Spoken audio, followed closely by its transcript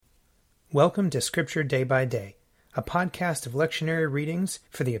Welcome to Scripture Day by Day, a podcast of lectionary readings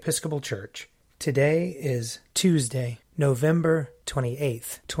for the Episcopal Church. Today is Tuesday, November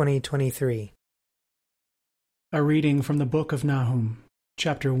 28th, 2023. A reading from the book of Nahum,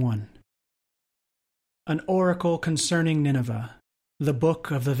 chapter 1. An oracle concerning Nineveh, the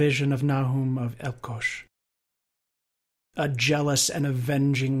book of the vision of Nahum of Elkosh. A jealous and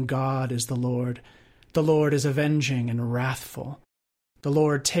avenging God is the Lord. The Lord is avenging and wrathful. The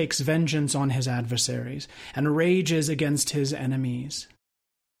Lord takes vengeance on his adversaries and rages against his enemies.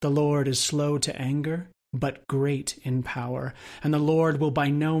 The Lord is slow to anger, but great in power, and the Lord will by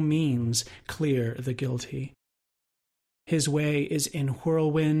no means clear the guilty. His way is in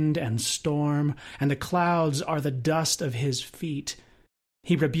whirlwind and storm, and the clouds are the dust of his feet.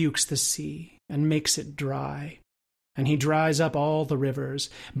 He rebukes the sea and makes it dry, and he dries up all the rivers.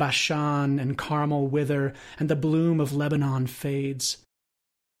 Bashan and Carmel wither, and the bloom of Lebanon fades.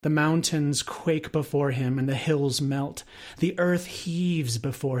 The mountains quake before him, and the hills melt. The earth heaves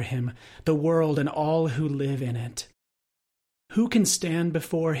before him, the world and all who live in it. Who can stand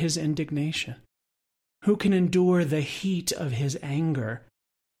before his indignation? Who can endure the heat of his anger?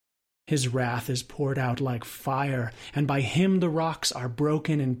 His wrath is poured out like fire, and by him the rocks are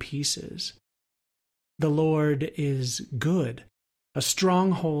broken in pieces. The Lord is good, a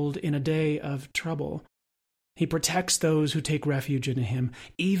stronghold in a day of trouble. He protects those who take refuge in him,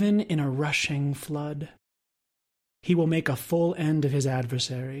 even in a rushing flood. He will make a full end of his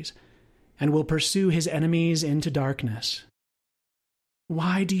adversaries, and will pursue his enemies into darkness.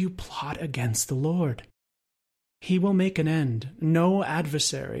 Why do you plot against the Lord? He will make an end. No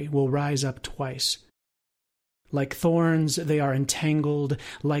adversary will rise up twice. Like thorns they are entangled,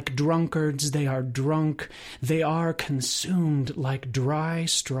 like drunkards they are drunk, they are consumed like dry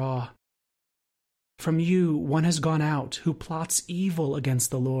straw. From you one has gone out who plots evil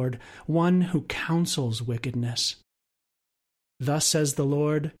against the Lord, one who counsels wickedness. Thus says the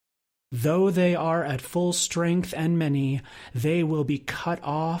Lord, though they are at full strength and many, they will be cut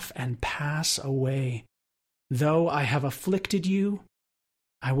off and pass away. Though I have afflicted you,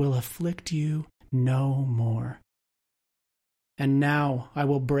 I will afflict you no more. And now I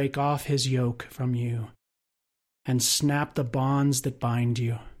will break off his yoke from you, and snap the bonds that bind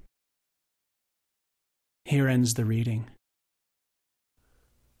you. Here ends the reading.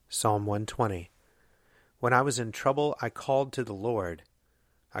 Psalm 120. When I was in trouble, I called to the Lord.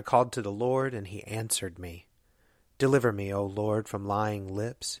 I called to the Lord, and he answered me. Deliver me, O Lord, from lying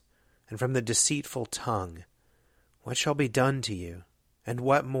lips, and from the deceitful tongue. What shall be done to you? And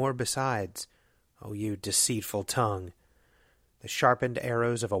what more besides, O you deceitful tongue? The sharpened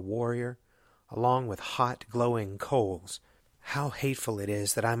arrows of a warrior, along with hot glowing coals. How hateful it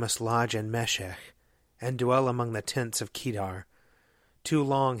is that I must lodge in Meshech, and dwell among the tents of Kedar. Too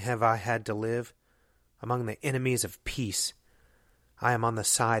long have I had to live among the enemies of peace. I am on the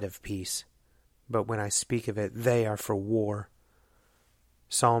side of peace, but when I speak of it, they are for war.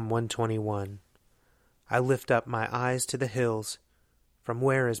 Psalm 121. I lift up my eyes to the hills. From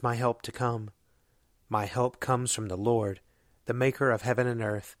where is my help to come? My help comes from the Lord, the maker of heaven and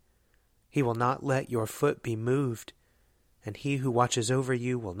earth. He will not let your foot be moved, and he who watches over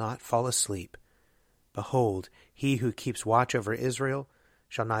you will not fall asleep. Behold, he who keeps watch over Israel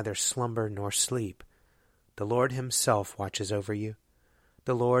shall neither slumber nor sleep. The Lord himself watches over you.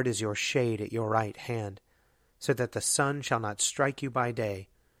 The Lord is your shade at your right hand, so that the sun shall not strike you by day,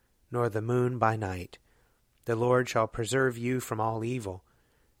 nor the moon by night. The Lord shall preserve you from all evil.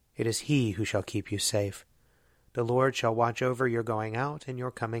 It is he who shall keep you safe. The Lord shall watch over your going out and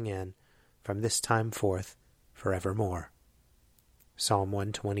your coming in, from this time forth, forevermore. Psalm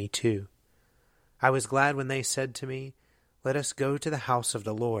 122. I was glad when they said to me, let us go to the house of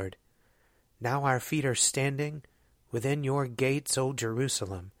the Lord. Now our feet are standing within your gates, O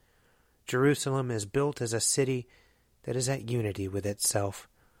Jerusalem. Jerusalem is built as a city that is at unity with itself,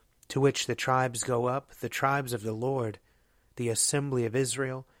 to which the tribes go up, the tribes of the Lord, the assembly of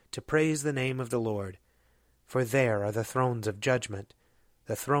Israel, to praise the name of the Lord. For there are the thrones of judgment,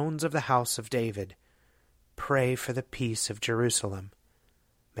 the thrones of the house of David. Pray for the peace of Jerusalem.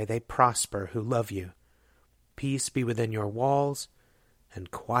 May they prosper who love you. Peace be within your walls,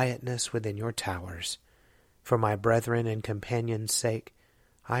 and quietness within your towers. For my brethren and companions' sake,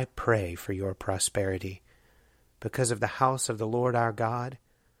 I pray for your prosperity. Because of the house of the Lord our God,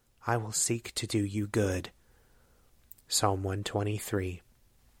 I will seek to do you good. Psalm 123.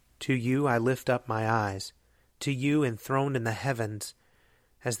 To you I lift up my eyes, to you enthroned in the heavens.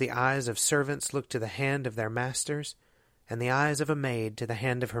 As the eyes of servants look to the hand of their masters, and the eyes of a maid to the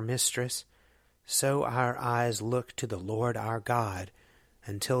hand of her mistress, so our eyes look to the Lord our God,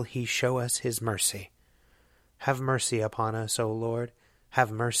 until he show us his mercy. Have mercy upon us, O Lord,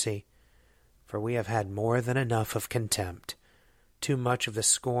 have mercy, for we have had more than enough of contempt, too much of the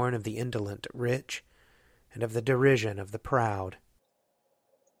scorn of the indolent rich, and of the derision of the proud.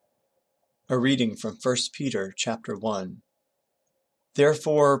 A reading from 1 Peter chapter 1.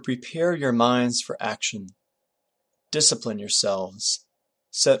 Therefore prepare your minds for action. Discipline yourselves.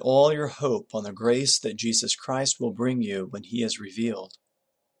 Set all your hope on the grace that Jesus Christ will bring you when he is revealed.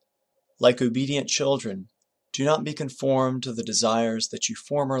 Like obedient children, do not be conformed to the desires that you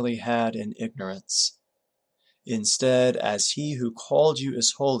formerly had in ignorance. Instead, as he who called you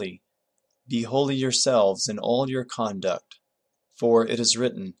is holy, be holy yourselves in all your conduct. For it is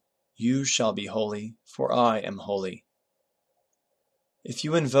written, "You shall be holy, for I am holy." If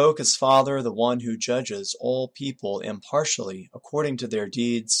you invoke as Father the one who judges all people impartially according to their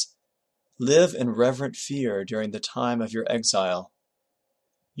deeds, live in reverent fear during the time of your exile.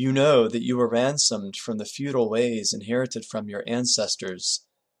 You know that you were ransomed from the futile ways inherited from your ancestors,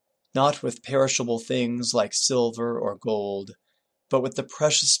 not with perishable things like silver or gold, but with the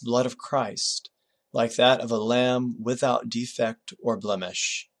precious blood of Christ, like that of a lamb without defect or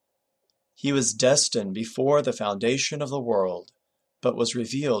blemish. He was destined before the foundation of the world, but was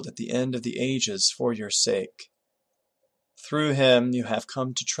revealed at the end of the ages for your sake. Through him you have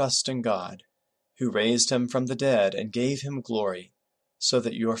come to trust in God, who raised him from the dead and gave him glory, so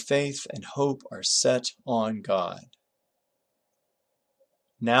that your faith and hope are set on God.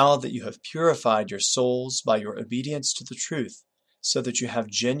 Now that you have purified your souls by your obedience to the truth, so that you have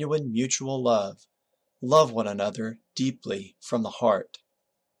genuine mutual love, love one another deeply from the heart.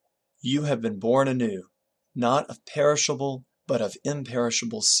 You have been born anew, not of perishable, but of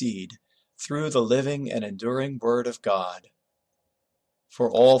imperishable seed, through the living and enduring Word of God.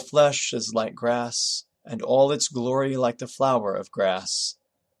 For all flesh is like grass, and all its glory like the flower of grass.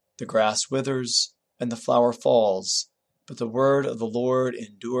 The grass withers, and the flower falls, but the word of the Lord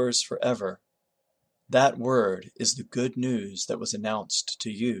endures forever. That word is the good news that was announced to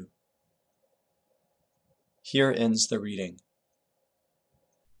you. Here ends the reading.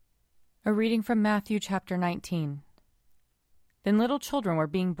 A reading from Matthew chapter 19. Then little children were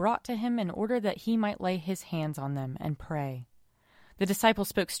being brought to him in order that he might lay his hands on them and pray. The disciples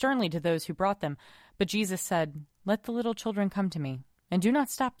spoke sternly to those who brought them, but Jesus said, "Let the little children come to me, and do not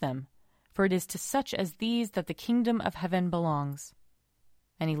stop them, for it is to such as these that the kingdom of heaven belongs."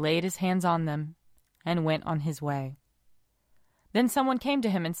 And he laid his hands on them and went on his way. Then someone came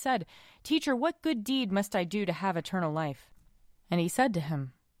to him and said, "Teacher, what good deed must I do to have eternal life?" And he said to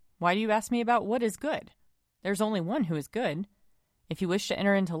him, "Why do you ask me about what is good? There's only one who is good. If you wish to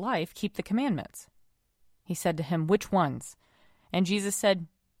enter into life, keep the commandments." He said to him, "Which ones?" And Jesus said,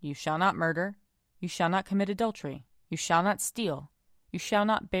 "You shall not murder. You shall not commit adultery. You shall not steal. You shall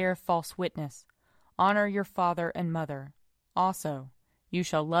not bear false witness. Honor your father and mother. Also, you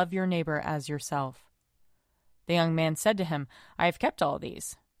shall love your neighbor as yourself." The young man said to him, "I have kept all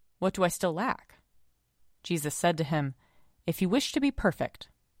these. What do I still lack?" Jesus said to him, "If you wish to be perfect,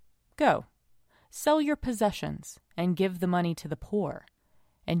 go, sell your possessions and give the money to the poor,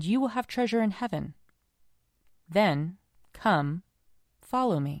 and you will have treasure in heaven. Then come,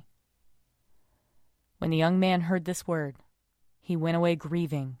 follow me." When the young man heard this word, he went away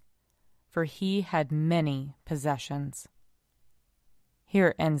grieving, for he had many possessions.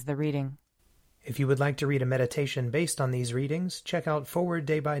 Here ends the reading. If you would like to read a meditation based on these readings, check out Forward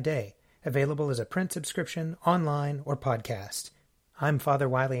Day by Day, available as a print subscription, online, or podcast. I'm Father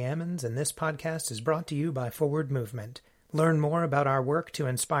Wiley Ammons, and this podcast is brought to you by Forward Movement. Learn more about our work to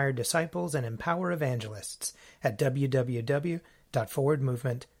inspire disciples and empower evangelists at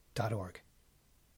www.forwardmovement.org.